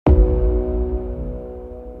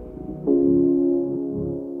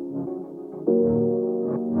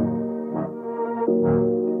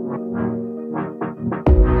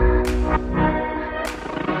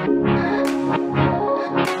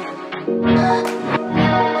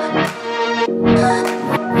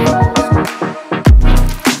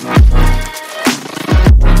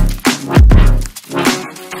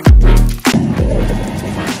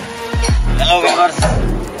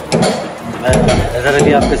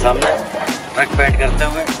सामने truck paint करते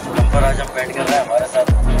हुए। डंपर आज हम पेंट कर रहे हैं, हमारे साथ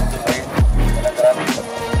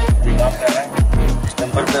भी काम कर रहे हैं इस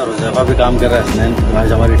डंपर पे, और हुज़ैफा भी काम कर रहा है। हसनैन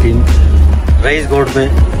आज हमारी टीम रईस गोड पे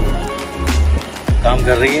काम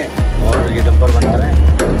कर रही है और ये डंपर बना रहे हैं।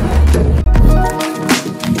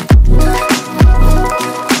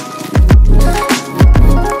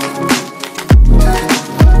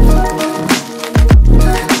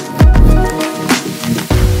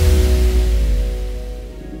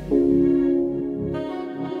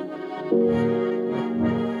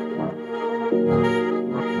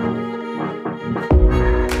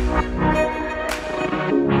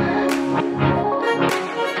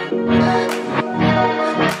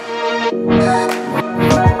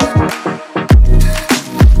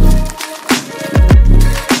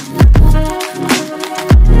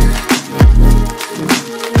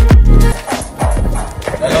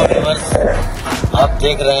 आप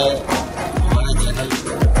देख रहे हैं हमारा चैनल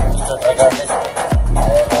ट्रक आर्टिस्ट,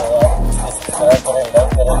 और आप सब्सक्राइब करें, लाइक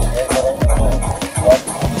करें, शेयर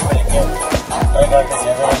करें। ट्रक आर्टिस्ट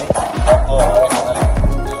आपको हमारा चैनल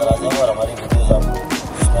नजर आ जाएगा और हमारी वीडियोज आप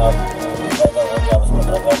जिसमें आप फायदा होगा कि आप उसमें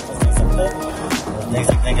ट्रक आर्टिस्ट देख सकते हैं और देख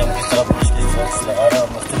सकते हैं कि हम किस तरह पुलिस के स्ट्रोक्स लगा रहे हैं और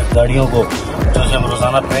मुख्तलिफ गाड़ियों को जो हम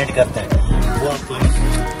रोजाना पेंट करते हैं वो आपको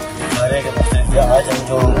दिखा रहे हैं कि मुख्तलिफ। आज हम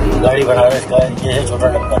जो गाड़ी बना रहे हैं इसका ये है छोटा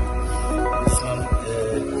डंपर,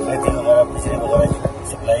 बिजली वगैरह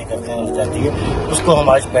सप्लाई करते हैं और जाती है, उसको हम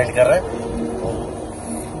आज पेंट कर रहे हैं।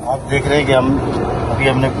 आप देख रहे हैं कि हम अभी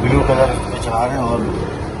हमने ब्लू कलर पे चढ़ा रहे हैं और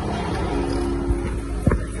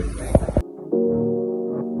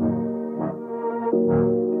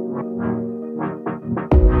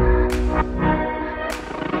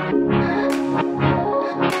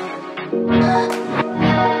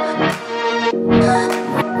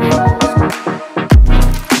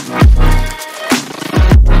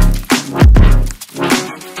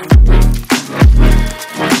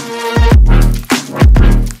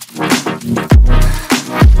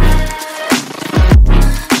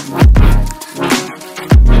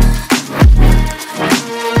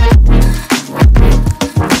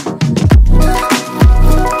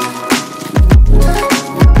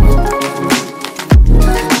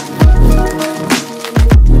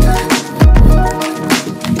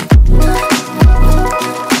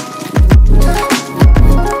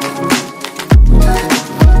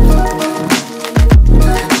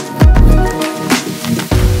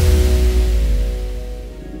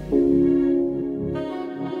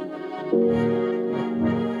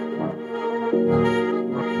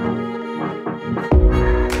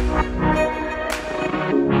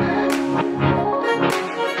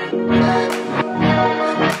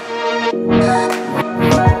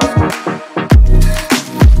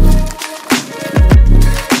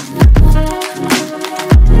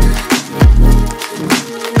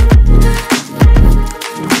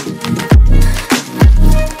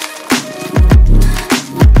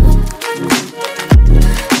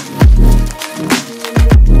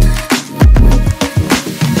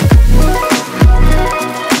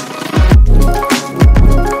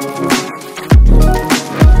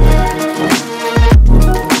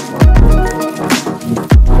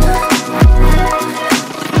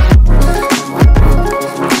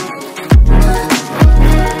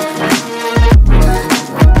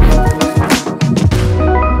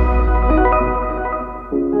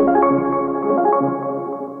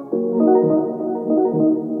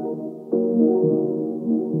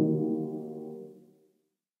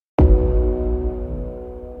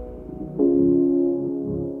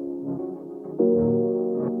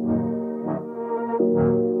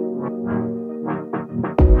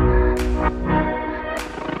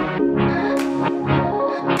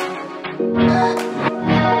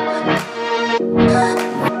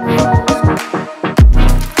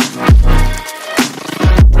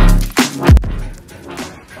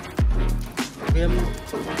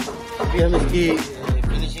अभी हम इसकी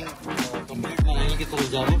फिनिशिंग कंप्लीट बनाने की तरफ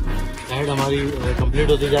जा रहे हैं। साइड हमारी कंप्लीट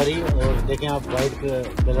होती जा रही है और देखें आप वाइट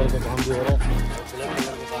कलर का काम भी हो रहा है और ब्लैक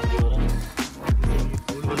कलर का काम भी हो रहा है।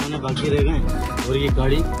 फूल बनाने बाकी रह गए और ये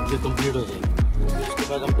गाड़ी जो कंप्लीट हो जाएगी। फिर उसके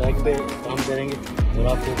बाद हम बैक पे काम करेंगे और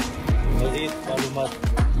आपको मज़ीद मालूमात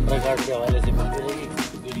ट्रक आर्ट के हवाले से मिलती रहेगी।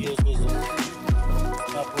 वीडियोज़ को जरूर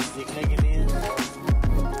आपको सीखने के लिए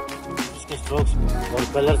उसके स्ट्रोक्स और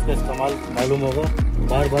कलर्स का इस्तेमाल मालूम होगा।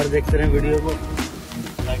 बार बार देखते रहें वीडियो को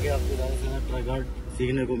ताकि आपको ज़्यादा से ज़्यादा ट्रक आर्ट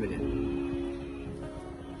सीखने को मिले।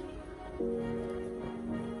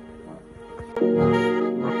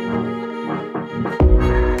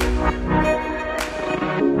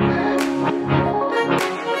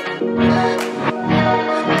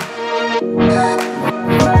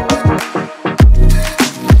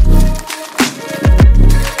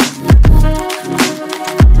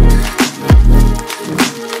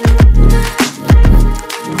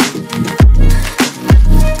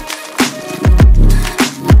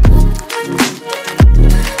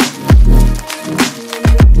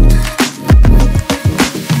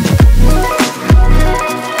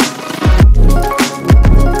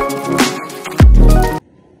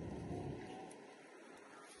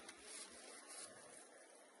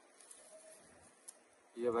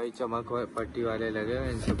 भाई चमक पट्टी वाले लगे हुए,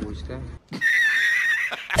 इनसे पूछते हैं।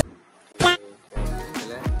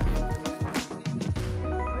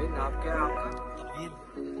 भाई नाम क्या है आपका?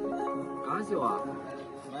 कहाँ से हो आप?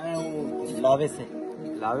 मैं हूँ लावे से।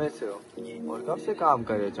 लावे से हो? और कब से काम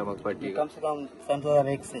कर रहे हो चमक पट्टी का? कम से कम सन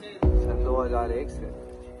 2001 से। सन 2001 से?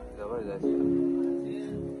 जबरदस्त।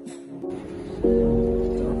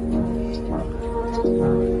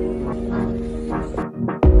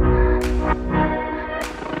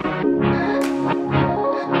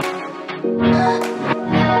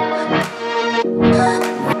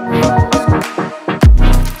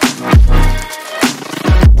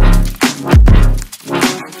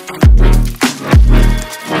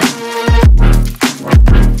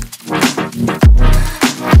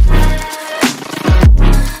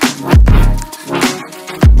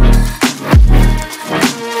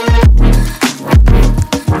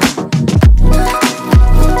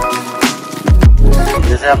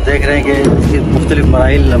 जैसे आप देख रहे हैं कि इसकी मुख्तलिफ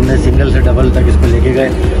मराइल हमने सिंगल से डबल तक इसको लेके गए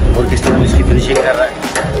और किस तरह इसकी फिनिशिंग कर रहा है।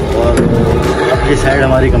 और अब ये साइड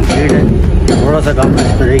हमारी कंप्लीट है, थोड़ा सा काम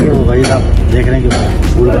इस पर रहेगी। वो भाई साहब देख रहे हैं कि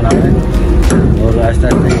फूल बना रहे हैं और आहिस्ता आहिस्ता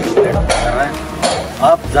कर रहे हैं।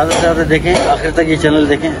 आप ज़्यादा से ज़्यादा देखें, आखिर तक ये चैनल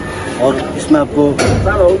देखें और इसमें आपको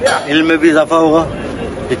इल्म में भी इजाफा होगा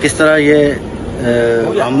कि किस तरह ये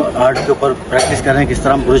हम आर्ट के ऊपर प्रैक्टिस करें, किस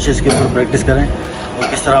तरह हम ब्रशेस के ऊपर प्रैक्टिस करें और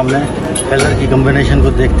किस तरह हमने कलर की कम्बिनेशन को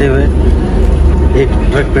देखते हुए एक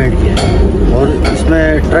ट्रक पेंट किया। और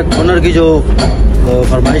इसमें ट्रक ओनर की जो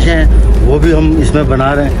फरमाइशें हैं वो भी हम इसमें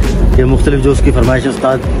बना रहे हैं कि मुख्तलिफ जो उसकी फरमाइशें,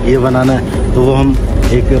 उस्ताद ये बनाना है, तो वो हम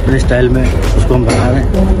एक अपने स्टाइल में उसको हम बना रहे हैं।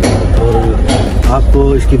 और आपको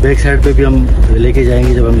इसकी बैक साइड पे भी हम लेके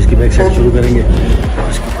जाएंगे जब हम इसकी बैक साइड शुरू करेंगे।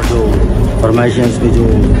 इसके जो फरमाइशें, इसकी जो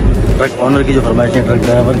ट्रक ओनर की जो फरमाइशें, ट्रक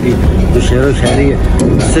ड्राइवर की जो शेर व शायरी है,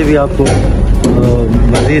 उससे भी आपको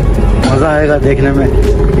मज़ीद मज़ा आएगा देखने में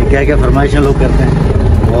कि क्या क्या फरमाइशें लोग करते हैं।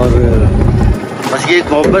 और बस ये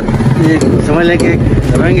एक मोहब्बत, ये समझ लें कि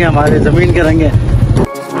रंग है, हमारे ज़मीन के रंग है।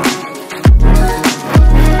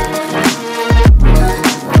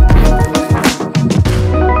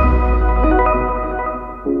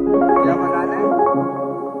 क्या बनाना है?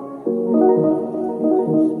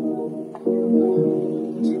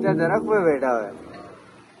 चीता दरख्त पे बैठा हुआ है।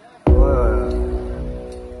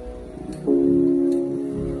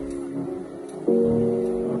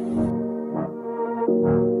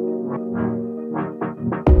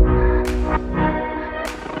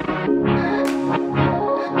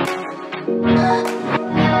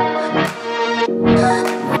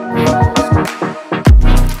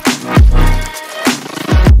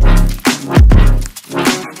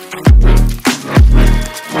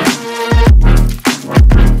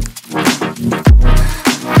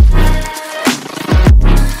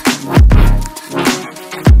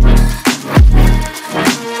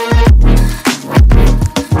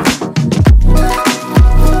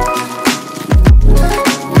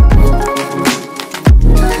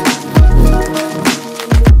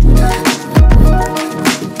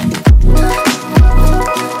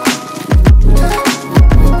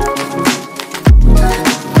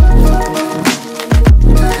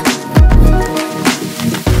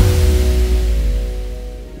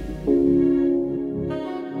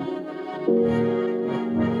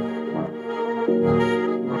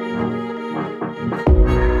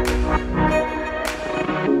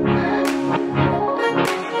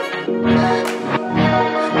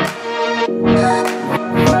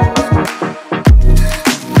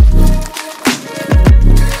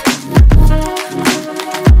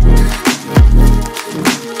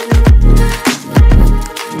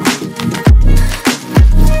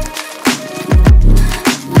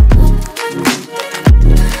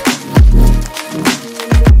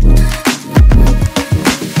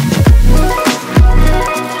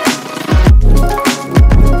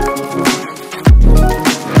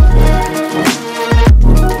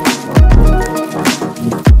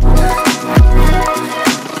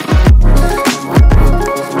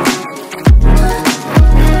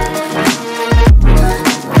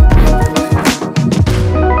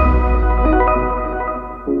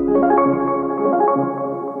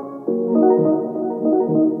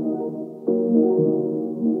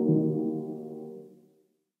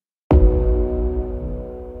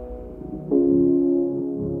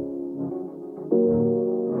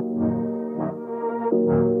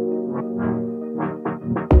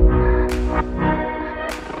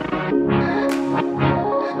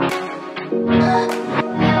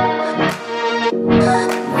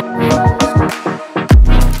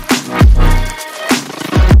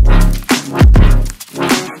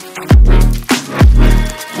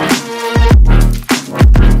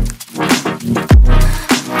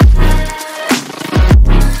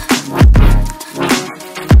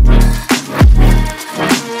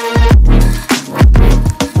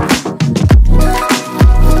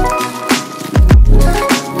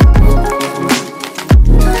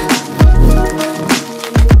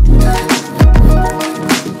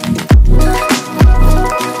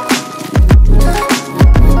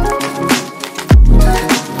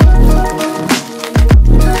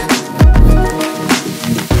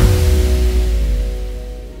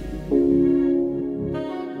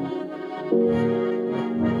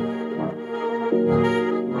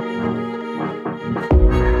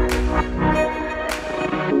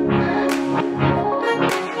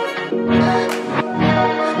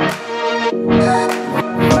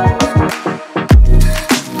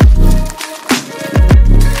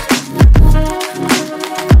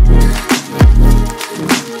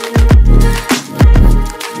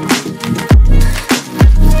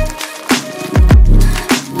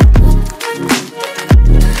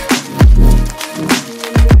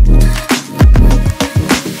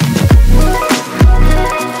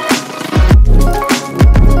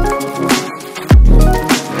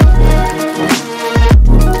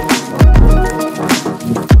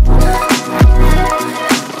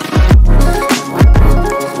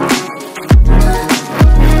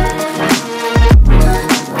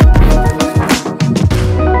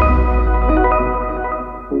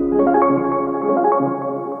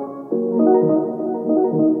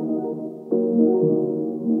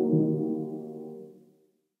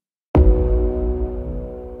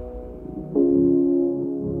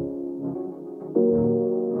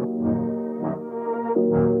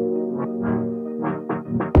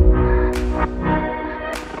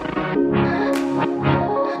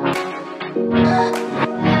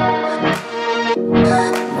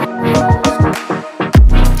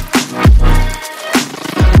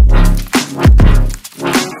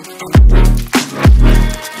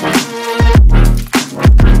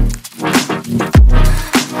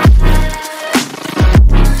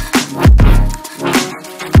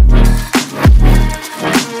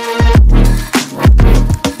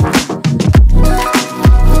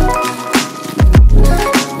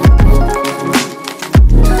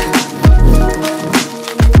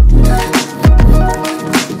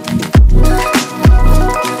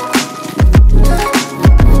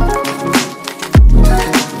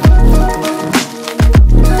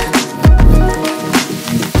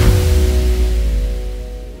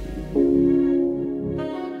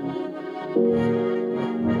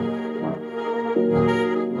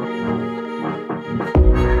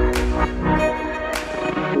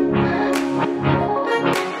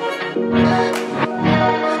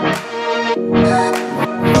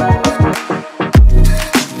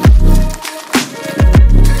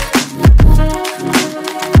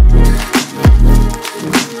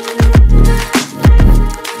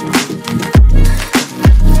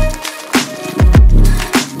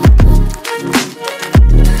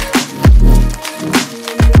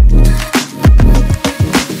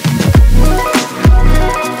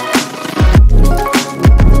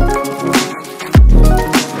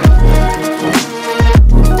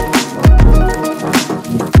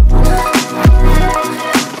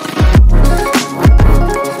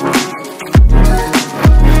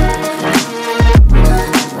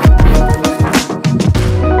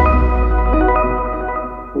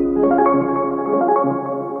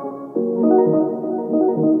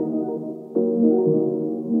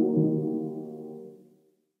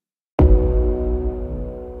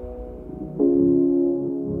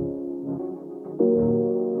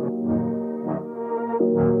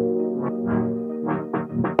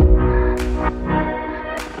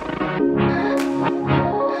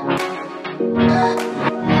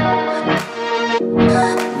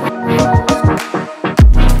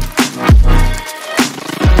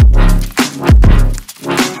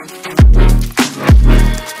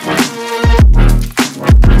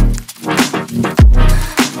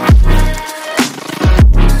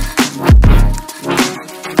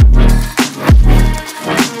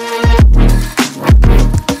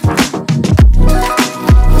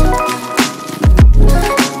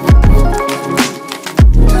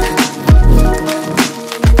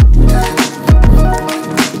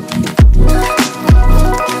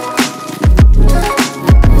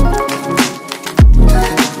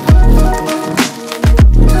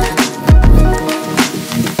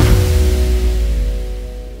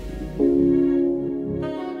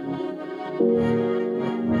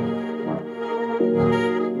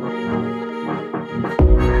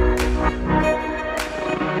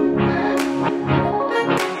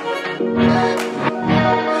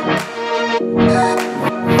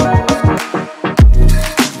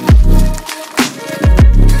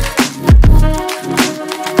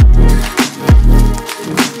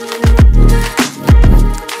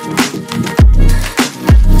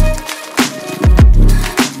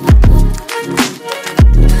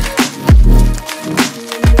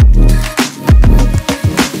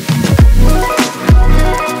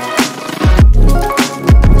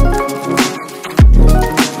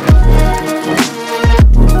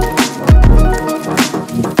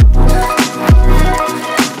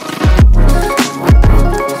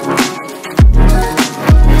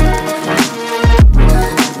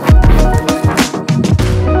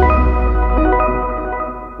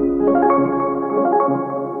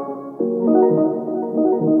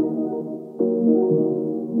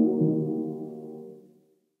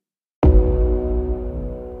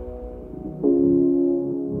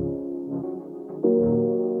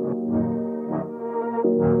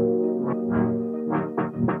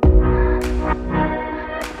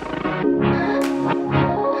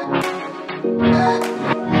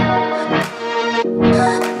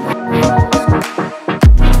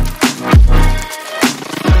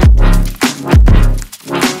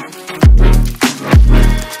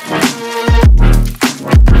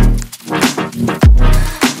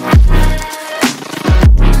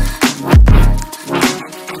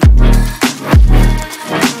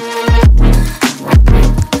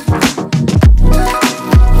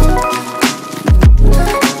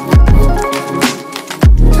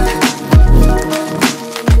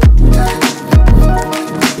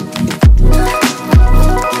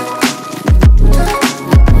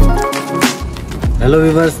 हेलो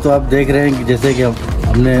व्यूअर्स, तो आप देख रहे हैं कि जैसे कि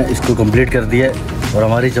हमने इसको कंप्लीट कर दिया है और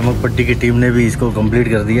हमारी चमक पट्टी की टीम ने भी इसको कंप्लीट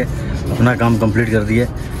कर दिया है, अपना काम कंप्लीट कर दिया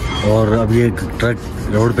है। और अब ये ट्रक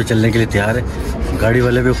रोड पे चलने के लिए तैयार है। गाड़ी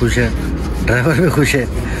वाले भी खुश हैं, ड्राइवर भी खुश है,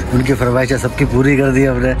 उनकी फरमाइशें सबकी पूरी कर दी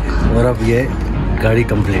हमने और अब ये गाड़ी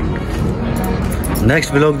कंप्लीट।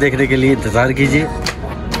 नेक्स्ट ब्लॉग देखने के लिए इंतज़ार कीजिए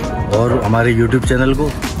और हमारे यूट्यूब चैनल को,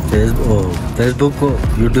 फेसबुक को,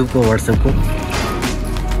 यूट्यूब को, व्हाट्सएप को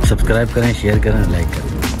सब्सक्राइब करें, शेयर करें, लाइक करें।